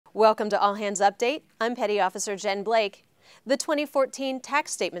Welcome to All Hands Update. I'm Petty Officer Jen Blake. The 2014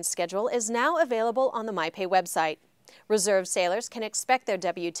 tax statement schedule is now available on the MyPay website. Reserve sailors can expect their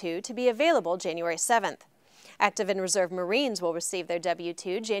W-2 to be available January 7th. Active and Reserve Marines will receive their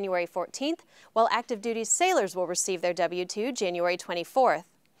W-2 January 14th, while active duty sailors will receive their W-2 January 24th.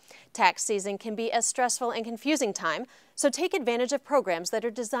 Tax season can be a stressful and confusing time, so take advantage of programs that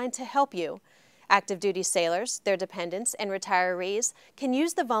are designed to help you. Active duty sailors, their dependents, and retirees can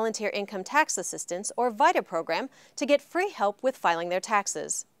use the Volunteer Income Tax Assistance, or VITA program, to get free help with filing their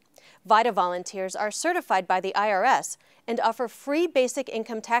taxes. VITA volunteers are certified by the IRS and offer free basic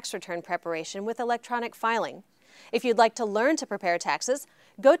income tax return preparation with electronic filing. If you'd like to learn to prepare taxes,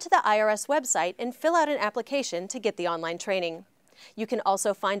 go to the IRS website and fill out an application to get the online training. You can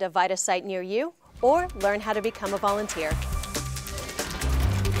also find a VITA site near you or learn how to become a volunteer.